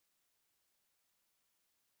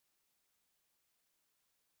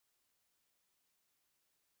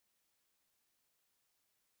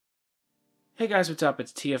Hey guys, what's up?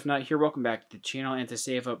 It's TF Nut here. Welcome back to the channel. And to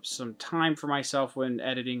save up some time for myself when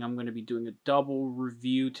editing, I'm going to be doing a double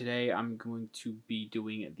review today. I'm going to be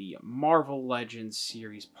doing the Marvel Legends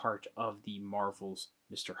series, part of the Marvel's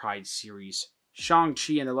Mr. Hyde series,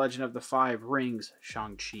 Shang-Chi and the Legend of the Five Rings,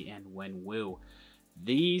 Shang-Chi and Wenwu.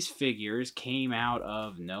 These figures came out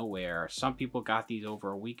of nowhere. Some people got these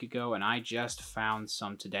over a week ago, and I just found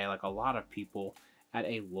some today, like a lot of people at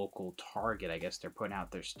a local Target. I guess they're putting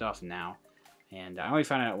out their stuff now. And I only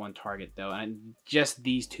found it at one Target, though, and just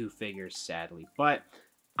these two figures, sadly. But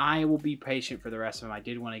I will be patient for the rest of them. I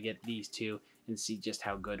did want to get these two and see just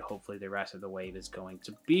how good, hopefully, the rest of the wave is going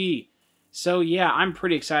to be. So, yeah, I'm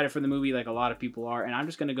pretty excited for the movie, like a lot of people are. And I'm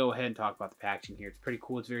just going to go ahead and talk about the packaging here. It's pretty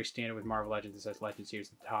cool. It's very standard with Marvel Legends. It says Legends Series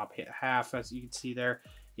at the top half, as you can see there.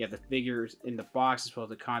 You have the figures in the box as well as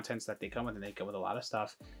the contents that they come with, and they come with a lot of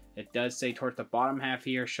stuff. It does say towards the bottom half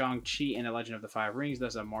here, Shang-Chi and the Legend of the Five Rings.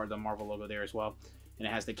 There's the Marvel logo there as well. And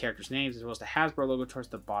it has the characters' names as well as the Hasbro logo towards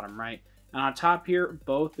the bottom right. And on top here,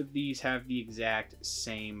 both of these have the exact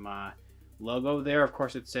same logo there. Of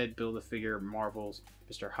course, it said Build-A-Figure Marvel's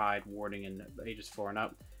Mr. Hyde, Warding, and ages 4 and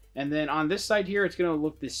up. And then on this side here, it's going to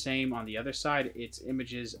look the same on the other side. It's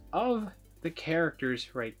images of the characters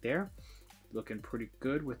right there. Looking pretty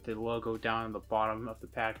good with the logo down on the bottom of the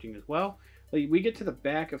packaging as well. We get to the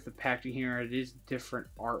back of the packaging here. It is different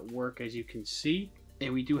artwork, as you can see.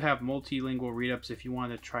 And we do have multilingual read-ups if you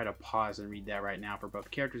want to try to pause and read that right now for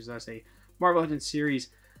both characters. That's a Marvel Legends series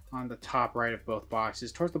on the top right of both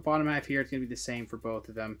boxes. Towards the bottom half here, it's going to be the same for both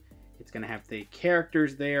of them. It's going to have the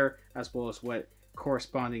characters there, as well as what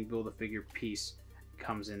corresponding Build-A-Figure piece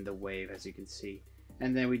comes in the wave, as you can see.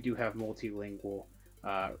 And then we do have multilingual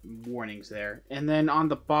warnings there. And then on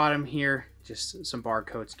the bottom here, just some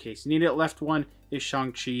barcodes in case you need it. Left one is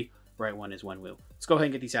Shang-Chi, right one is Wenwu. Let's go ahead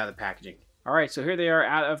and get these out of the packaging. Alright, so here they are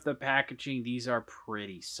out of the packaging. These are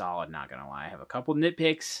pretty solid, not gonna lie. I have a couple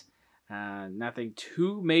nitpicks. Nothing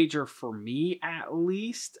too major for me, at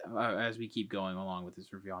least. As we keep going along with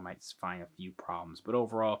this review, I might find a few problems. But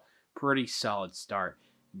overall, pretty solid start.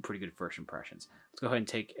 Pretty good first impressions. Let's go ahead and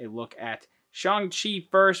take a look at Shang-Chi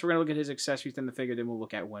first. We're going to look at his accessories, then the figure, then we'll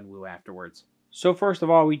look at Wenwu afterwards. So first of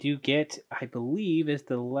all, we do get, I believe, is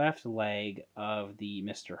the left leg of the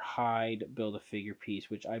Mr. Hyde Build-A-Figure piece,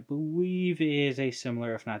 which I believe is a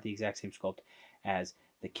similar, if not the exact same sculpt as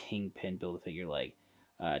the Kingpin Build-A-Figure leg.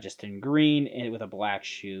 Just in green and with a black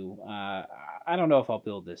shoe. I don't know if I'll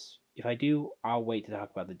build this. If I do, I'll wait to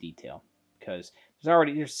talk about the detail, because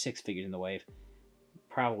there's 6 figures in the wave.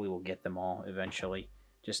 Probably will get them all eventually,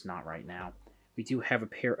 just not right now. We do have a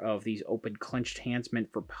pair of these open clenched hands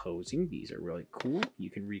meant for posing. These are really cool. You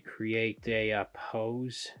can recreate a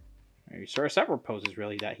pose, or several poses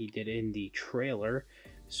really, that he did in the trailer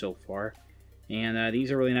so far. And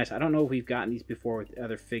these are really nice. I don't know if we've gotten these before with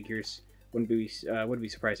other figures. Wouldn't be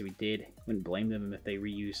surprised if we did. Wouldn't blame them if they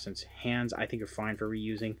reuse, since hands I think are fine for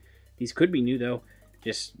reusing. These could be new though,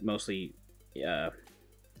 just mostly not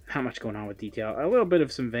much going on with detail. A little bit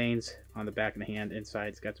of some veins on the back of the hand. Inside,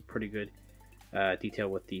 it's got some pretty good detail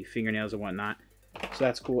with the fingernails and whatnot. So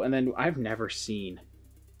that's cool. And then I've never seen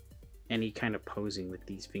any kind of posing with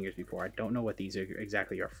these fingers before. I don't know what these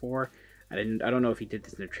exactly are for. I don't know if he did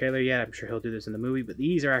this in the trailer yet. I'm sure he'll do this in the movie, but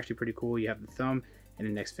these are actually pretty cool. You have the thumb and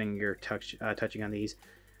the next finger touching on these.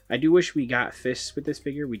 I do wish we got fists with this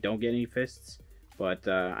figure. We don't get any fists, but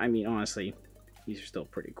I mean, honestly, these are still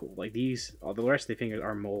pretty cool. Like these, all the rest of the fingers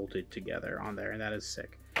are molded together on there, and that is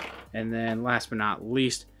sick. And then last but not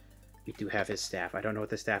least, we do have his staff. I don't know what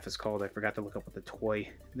the staff is called. I forgot to look up what the toy.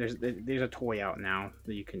 There's a toy out now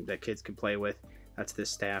that kids can play with. That's this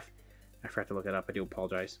staff. I forgot to look it up. I do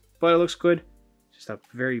apologize, but it looks good. Just a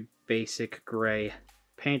very basic gray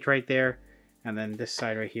paint right there, and then this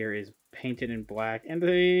side right here is painted in black, and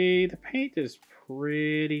the paint is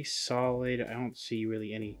pretty solid. I don't see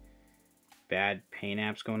really any bad paint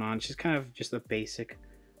apps going on. It's just kind of just a basic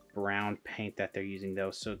brown paint that they're using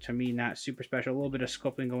though, so to me, not super special. A little bit of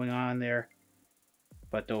sculpting going on there,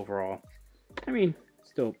 but overall, I mean,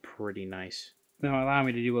 still pretty nice. Now allow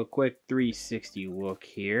me to do a quick 360 look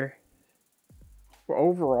here. For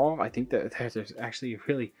overall, I think that there's actually a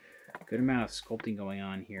really good amount of sculpting going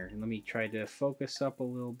on here. And let me try to focus up a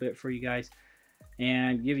little bit for you guys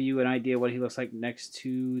and give you an idea what he looks like next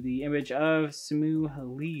to the image of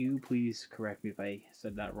Simu Liu. Please correct me if I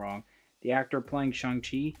said that wrong. The actor playing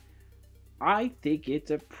Shang-Chi. I think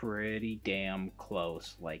it's a pretty damn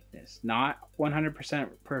close likeness. Not 100%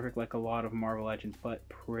 perfect like a lot of Marvel Legends, but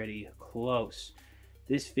pretty close.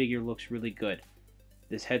 This figure looks really good.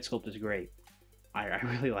 This head sculpt is great. I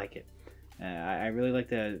really like it. I really like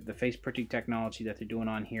the face printing technology that they're doing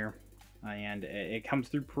on here. and it comes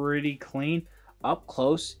through pretty clean. Up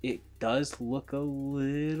close, it does look a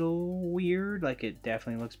little weird, like it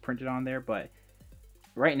definitely looks printed on there, but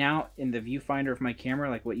right now in the viewfinder of my camera,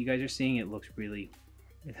 like what you guys are seeing, it looks pretty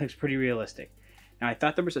realistic. Now I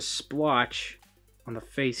thought there was a splotch on the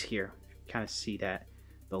face here. Kind of see that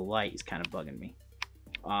the light is kind of bugging me.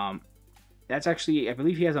 That's actually, I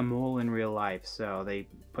believe he has a mole in real life, so they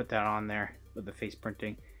put that on there with the face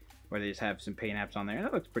printing, where they just have some paint apps on there.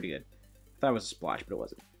 That looks pretty good. I thought it was a splotch, but it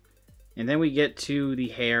wasn't. And then we get to the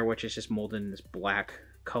hair, which is just molded in this black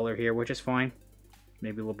color here, which is fine.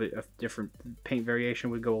 Maybe a little bit of different paint variation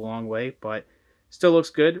would go a long way, but still looks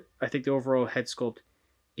good. I think the overall head sculpt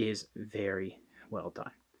is very well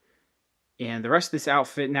done. And the rest of this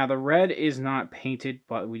outfit, now the red is not painted,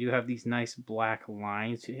 but we do have these nice black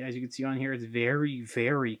lines. As you can see on here, it's very,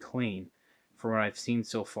 very clean from what I've seen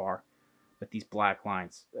so far with these black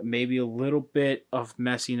lines. Maybe a little bit of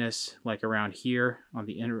messiness like around here on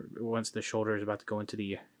the inner, once the shoulder is about to go into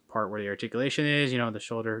the part where the articulation is, you know, the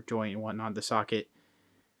shoulder joint and whatnot, the socket.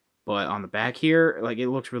 But on the back here, like, it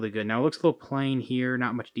looks really good. Now it looks a little plain here,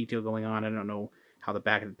 not much detail going on. I don't know how the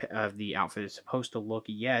back of the outfit is supposed to look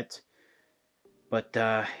yet. But,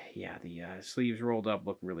 yeah, the sleeves rolled up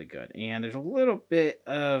look really good. And there's a little bit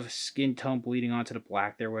of skin tone bleeding onto the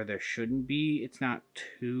black there where there shouldn't be. It's not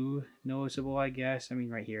too noticeable, I guess. I mean,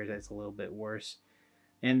 right here, that's a little bit worse.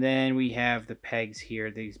 And then we have the pegs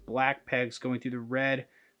here. These black pegs going through the red,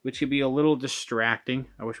 which could be a little distracting.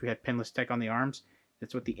 I wish we had pinless tech on the arms.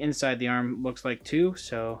 That's what the inside of the arm looks like, too.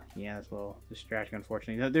 So, yeah, that's a little distracting,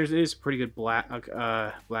 unfortunately. There's pretty good black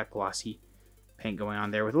glossy paint going on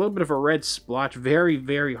there with a little bit of a red splotch. Very,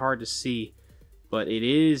 very hard to see, but it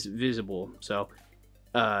is visible. So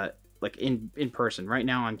like in person right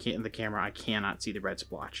now on the camera, I cannot see the red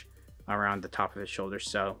splotch around the top of his shoulders,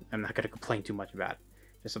 so I'm not going to complain too much about it.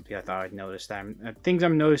 Just something I thought I'd notice. Things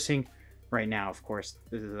I'm noticing right now. Of course,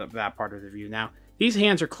 this is that part of the review. Now these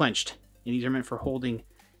hands are clenched and these are meant for holding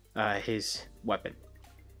his weapon.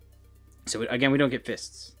 So again, we don't get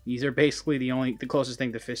fists. These are basically the closest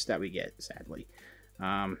thing to fists that we get, sadly.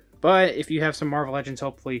 But if you have some Marvel Legends,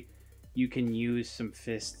 hopefully you can use some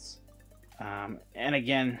fists. And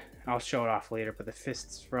again, I'll show it off later, but the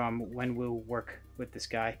fists from Wenwu work with this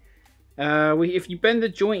guy. If you bend the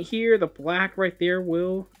joint here, the black right there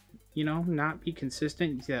will, you know, not be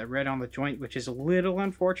consistent. You see that red on the joint, which is a little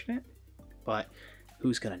unfortunate, but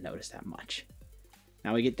who's gonna notice that much?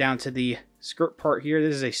 Now we get down to the skirt part here.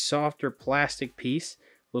 This is a softer plastic piece.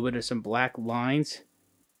 A little bit of some black lines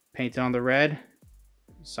painted on the red.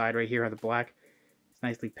 Side right here on the black. It's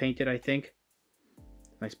nicely painted, I think.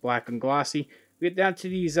 Nice black and glossy. We get down to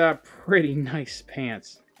these pretty nice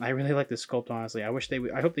pants. I really like the sculpt, honestly.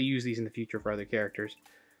 I hope they use these in the future for other characters.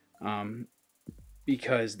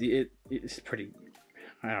 Because it's pretty,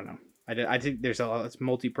 I don't know. I think it's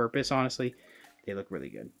multi-purpose, honestly. They look really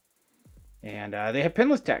good. And they have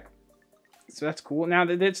pinless tech, so that's cool. Now,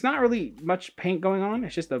 it's not really much paint going on.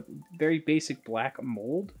 It's just a very basic black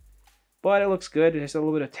mold, but it looks good. There's a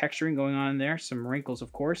little bit of texturing going on in there, some wrinkles,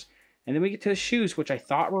 of course. And then we get to the shoes, which I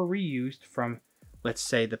thought were reused from, let's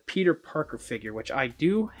say, the Peter Parker figure, which I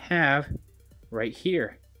do have right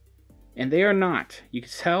here. And they are not. You can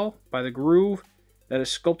tell by the groove that is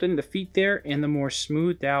sculpted in the feet there and the more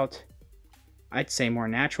smoothed out, I'd say more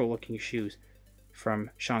natural looking shoes from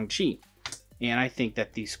Shang-Chi. And I think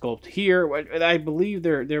that these sculpt here, I believe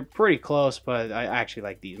they're pretty close, but I actually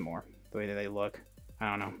like these more, the way that they look.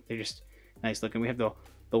 I don't know, they're just nice looking. We have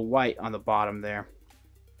the white on the bottom there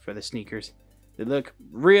for the sneakers. They look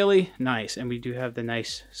really nice, and we do have the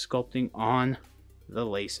nice sculpting on the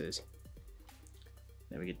laces.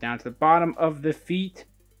 Then we get down to the bottom of the feet.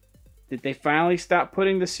 Did they finally stop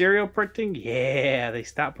putting the serial printing? Yeah, they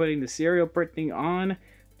stopped putting the serial printing on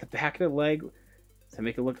the back of the leg to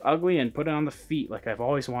make it look ugly and put it on the feet like I've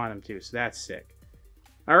always wanted them to, so that's sick.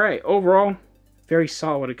 Alright, overall, very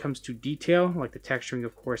solid when it comes to detail, like the texturing,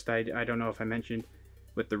 of course, I don't know if I mentioned,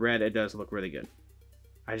 with the red, it does look really good.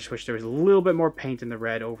 I just wish there was a little bit more paint in the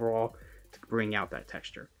red overall to bring out that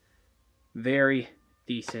texture. Very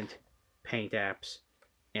decent paint apps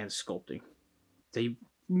and sculpting. They,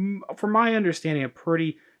 from my understanding, a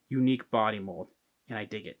pretty unique body mold, and I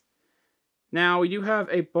dig it. Now, we do have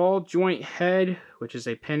a ball joint head, which is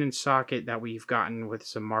a pin and socket that we've gotten with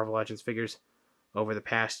some Marvel Legends figures over the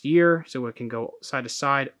past year. So it can go side to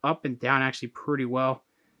side, up and down actually pretty well.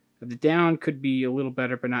 The down could be a little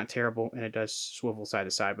better, but not terrible, and it does swivel side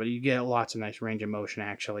to side. But you get lots of nice range of motion,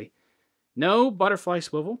 actually. No butterfly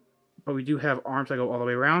swivel, but we do have arms that go all the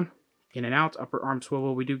way around, in and out, upper arm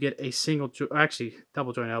swivel. We do get a single, actually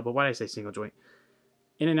double joint elbow. Why did I say single joint?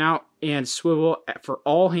 in and out, and swivel for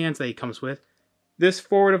all hands that he comes with. This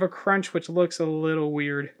forward of a crunch, which looks a little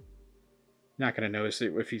weird. Not going to notice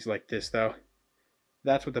it if he's like this, though.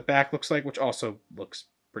 That's what the back looks like, which also looks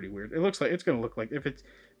pretty weird. It looks like it's going to look like, if it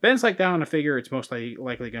bends like that on a figure, it's most likely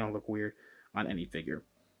going to look weird on any figure.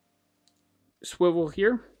 Swivel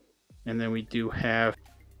here. And then we do have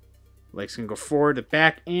legs can go forward to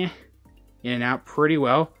back, in and out pretty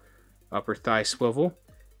well. Upper thigh swivel.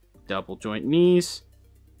 Double joint knees.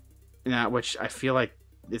 Now, which I feel like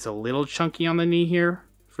it's a little chunky on the knee here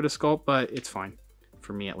for the sculpt, but it's fine.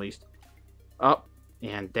 For me, at least. Up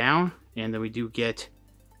and down. And then we do get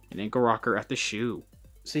an ankle rocker at the shoe.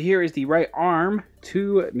 So here is the right arm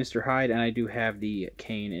to Mr. Hyde, and I do have the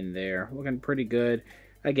cane in there. Looking pretty good.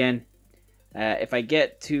 Again, if I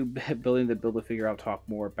get to building the Build-A-Figure, I'll talk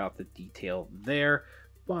more about the detail there.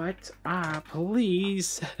 But,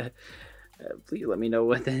 please, please let me know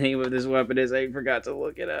what the name of this weapon is. I forgot to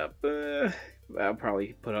look it up. I'll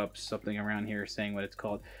probably put up something around here saying what it's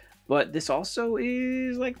called. But this also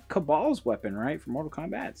is like Cabal's weapon, right? For Mortal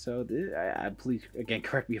Kombat. So, please, again,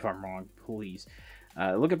 correct me if I'm wrong, please.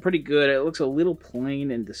 Looking pretty good. It looks a little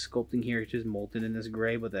plain, and the sculpting here is just molten in this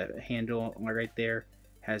gray, but the handle right there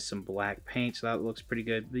has some black paint, so that looks pretty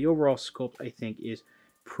good. The overall sculpt, I think, is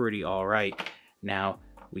pretty alright. Now,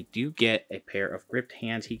 we do get a pair of gripped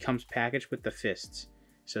hands. He comes packaged with the fists.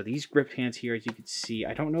 So these gripped hands here, as you can see,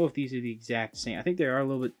 I don't know if these are the exact same. I think they are a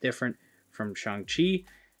little bit different from Shang-Chi,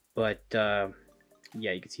 but yeah,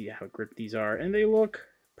 you can see how gripped these are, and they look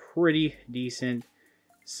pretty decent.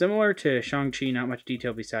 Similar to Shang-Chi, not much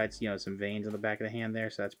detail besides, you know, some veins on the back of the hand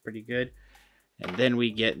there, so that's pretty good. And then we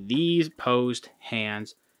get these posed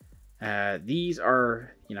hands. These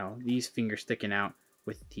are, you know, these fingers sticking out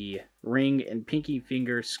with the ring and pinky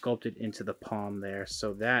finger sculpted into the palm there.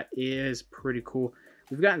 So that is pretty cool.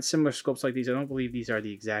 We've gotten similar sculpts like these. I don't believe these are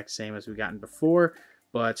the exact same as we've gotten before,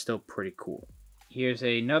 but still pretty cool. Here's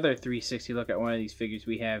another 360 look at one of these figures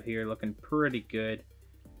we have here, looking pretty good.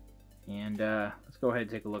 And let's go ahead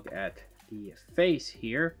and take a look at the face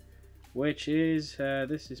here, which is,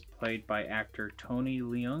 this is played by actor Tony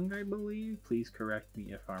Leung, I believe. Please correct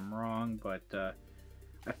me if I'm wrong, but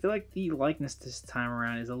I feel like the likeness this time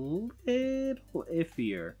around is a little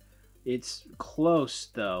iffier. It's close,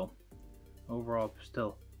 though. Overall,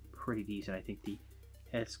 still pretty decent. I think the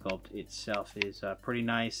head sculpt itself is pretty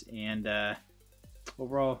nice, and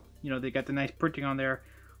overall, you know, they got the nice printing on there.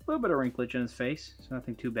 A little bit of wrinklage in his face, so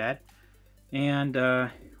nothing too bad. And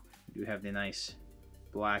we do have the nice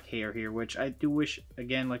black hair here, which I do wish,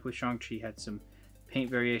 again, like with Shang-Chi, had some paint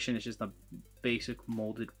variation. It's just a basic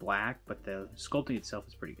molded black, but the sculpting itself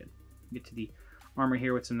is pretty good. Get to the armor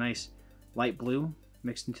here with some nice light blue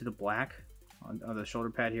mixed into the black on the shoulder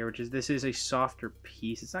pad here, which is, this is a softer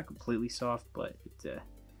piece. It's not completely soft, but it,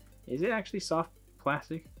 is it actually soft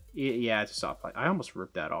plastic? Yeah, it's a soft plastic. I almost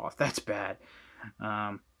ripped that off. That's bad.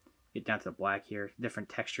 Get down to the black here. Different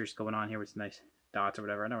textures going on here with some nice dots or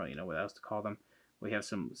whatever. I don't really know what else to call them. We have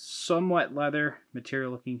some somewhat leather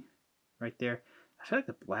material looking right there. I feel like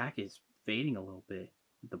the black is fading a little bit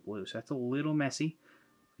with the blue, so that's a little messy.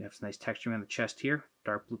 We have some nice texturing on the chest here.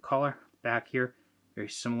 Dark blue color. Back here, very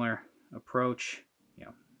similar approach. You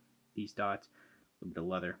know, these dots. A little bit of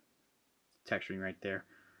leather texturing right there.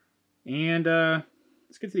 And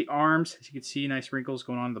let's get to the arms. As you can see, nice wrinkles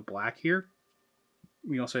going on in the black here.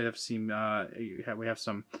 We also have some, we have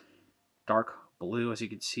some dark blue, as you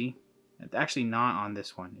can see. It's actually not on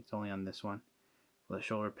this one. It's only on this one. With a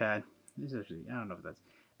shoulder pad. This is actually, I don't know if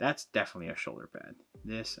that's definitely a shoulder pad.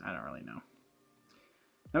 This, I don't really know.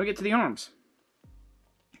 Now we get to the arms.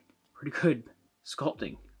 Pretty good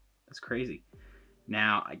sculpting. That's crazy.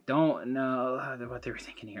 Now, I don't know what they were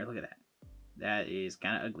thinking here. Look at that. That is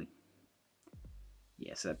kind of ugly.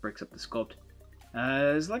 Yeah, so that breaks up the sculpt.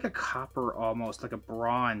 It's like a copper, almost like a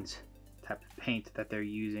bronze type of paint that they're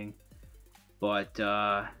using, but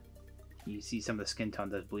you see some of the skin tone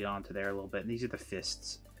does bleed onto there a little bit. And these are the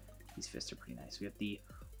fists. These fists are pretty nice. We have the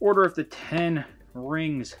Order of the 10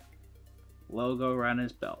 Rings logo around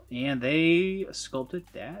his belt, and they sculpted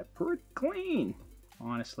that pretty clean,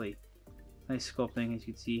 honestly. Nice sculpting, as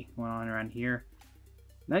you can see, going on around here.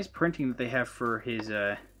 Nice printing that they have for his,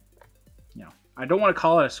 you know, I don't want to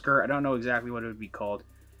call it a skirt. I don't know exactly what it would be called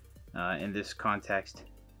in this context,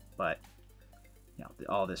 but you know,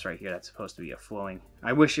 all this right here, that's supposed to be a flowing.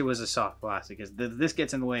 I wish it was a soft plastic, because this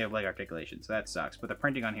gets in the way of leg articulation, so that sucks. But the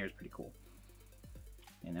printing on here is pretty cool.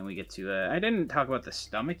 And then we get to, I didn't talk about the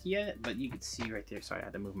stomach yet, but you can see right there. Sorry, I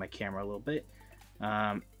had to move my camera a little bit.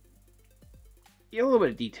 Yeah, a little bit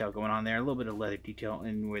of detail going on there, a little bit of leather detail,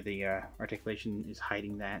 and where the articulation is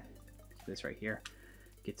hiding that. This right here.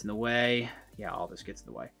 Gets in the way. Yeah, all this gets in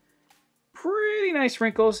the way. Pretty nice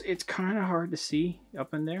wrinkles. It's kind of hard to see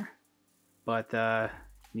up in there. But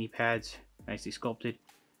knee pads, nicely sculpted.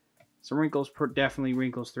 Some wrinkles, definitely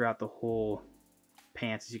wrinkles throughout the whole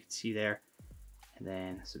pants, as you can see there. And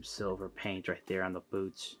then some silver paint right there on the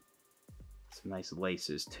boots. Some nice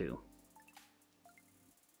laces too.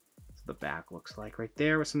 So the back looks like right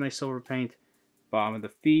there with some nice silver paint. Bottom of the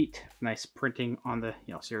feet, nice printing on the,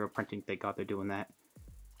 serial printing. Thank God they're doing that.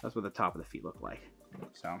 That's what the top of the feet look like.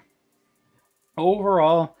 So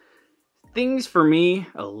overall, things for me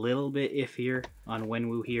a little bit iffier on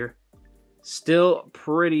Wenwu here. Still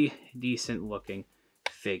pretty decent looking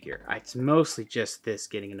figure. It's mostly just this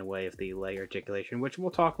getting in the way of the leg articulation, which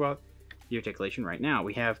we'll talk about the articulation right now.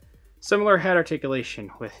 We have similar head articulation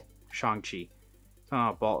with Shang-Chi. It's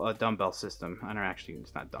not a dumbbell system. I don't actually,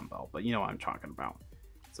 it's not dumbbell, but you know what I'm talking about.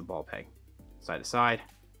 It's a ball peg. Side to side,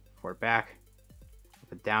 forward back,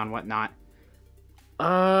 up and down, whatnot.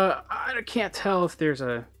 I can't tell if there's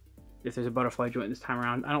a butterfly joint this time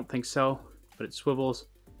around. I don't think so, but it swivels,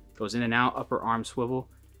 goes in and out, upper arm swivel.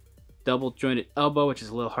 Double jointed elbow, which is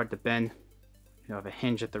a little hard to bend. You have a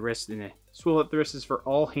hinge at the wrist and a swivel at the wrist is for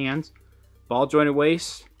all hands. Ball jointed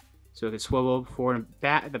waist, so it can swivel forward and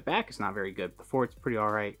back. The back is not very good. The forward's pretty all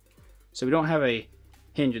right. So we don't have a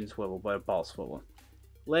hinge and swivel, but a ball swivel.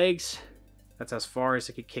 Legs, that's as far as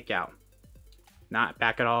it can kick out. Not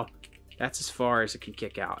back at all. That's as far as it can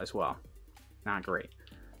kick out as well. Not great.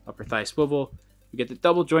 Upper thigh swivel. We get the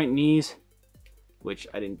double joint knees, which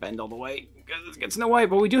I didn't bend all the way because it gets in the way,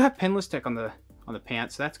 but we do have pinless tech on the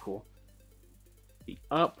pants, so that's cool. The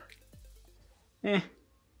up,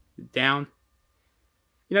 down.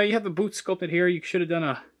 You have the boot sculpted here. You should have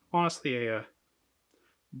done honestly a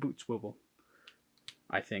boot swivel,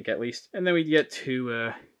 I think, at least. And then we get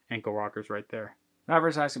two ankle rockers right there. Now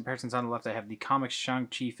for size comparisons, on the left I have the comics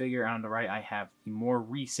Shang-Chi figure, and on the right I have the more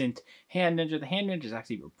recent Hand Ninja. The Hand Ninja is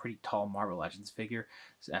actually a pretty tall Marvel Legends figure.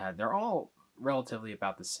 They're all relatively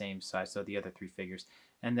about the same size, so the other three figures.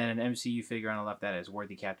 And then an MCU figure on the left, that is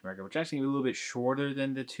Worthy Captain America, which is actually a little bit shorter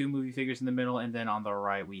than the two movie figures in the middle. And then on the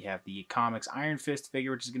right we have the comics Iron Fist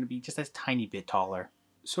figure, which is going to be just a tiny bit taller.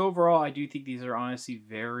 So overall, I do think these are honestly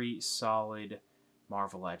very solid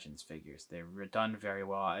Marvel Legends figures. They're done very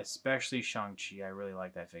well, especially Shang-Chi. I really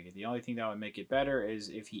like that figure. The only thing that would make it better is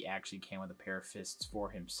if he actually came with a pair of fists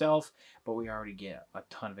for himself, but we already get a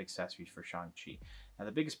ton of accessories for Shang-Chi. Now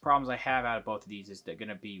the biggest problems I have out of both of these is they're going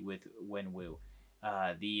to be with Wenwu.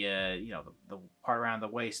 The part around the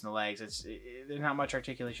waist and the legs, there's not much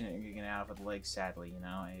articulation that you're getting out of the legs, sadly,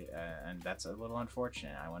 and that's a little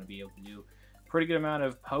unfortunate. I want to be able to do a pretty good amount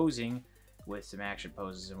of posing with some action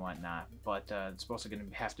poses and whatnot, but it's also going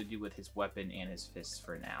to have to do with his weapon and his fists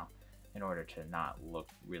for now in order to not look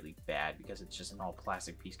really bad, because it's just an all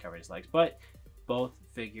plastic piece covering his legs. But both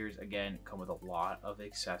figures, again, come with a lot of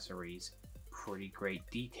accessories, pretty great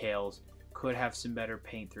details. Could have some better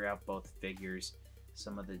paint throughout both figures.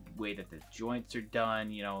 Some of the way that the joints are done,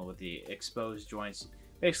 with the exposed joints.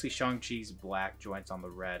 Basically, Shang-Chi's black joints on the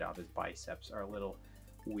red of his biceps are a little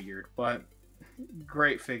weird, but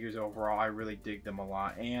great figures overall. I really dig them a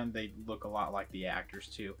lot, and they look a lot like the actors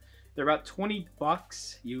too. They're about 20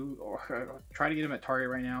 bucks. You try to get them at Target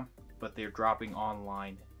right now, but they're dropping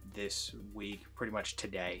online this week, pretty much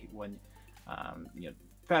today. When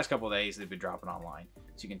past couple of days they've been dropping online,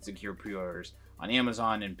 so you can secure pre-orders on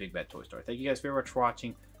Amazon and Big Bad Toy Store. Thank you guys very much for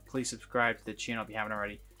watching. Please subscribe to the channel if you haven't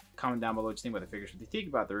already. Comment down below what you think about the figures, what you think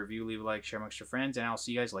about the review. Leave a like, share amongst your friends, and I'll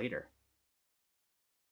see you guys later.